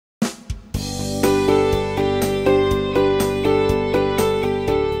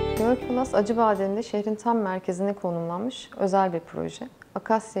Acıbadem'de şehrin tam merkezine konumlanmış özel bir proje.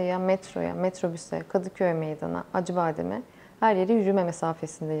 Akasya'ya, metroya, metrobüse, Kadıköy Meydan'a, Acıbadem'e her yeri yürüme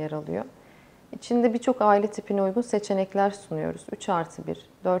mesafesinde yer alıyor. İçinde birçok aile tipine uygun seçenekler sunuyoruz. 3+1,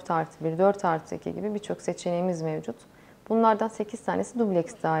 4+1, 4+2 gibi birçok seçeneğimiz mevcut. Bunlardan 8 tanesi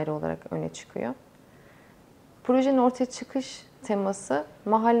dubleks daire olarak öne çıkıyor. Projenin ortaya çıkış teması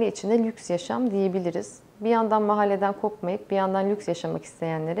mahalle içinde lüks yaşam diyebiliriz. Bir yandan mahalleden kopmayıp bir yandan lüks yaşamak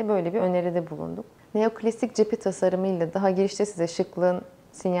isteyenlere böyle bir öneride bulunduk. Neoklasik cephe tasarımıyla daha girişte size şıklığın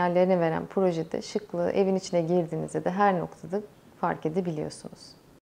sinyallerini veren projede şıklığı evin içine girdiğinizde de her noktada fark edebiliyorsunuz.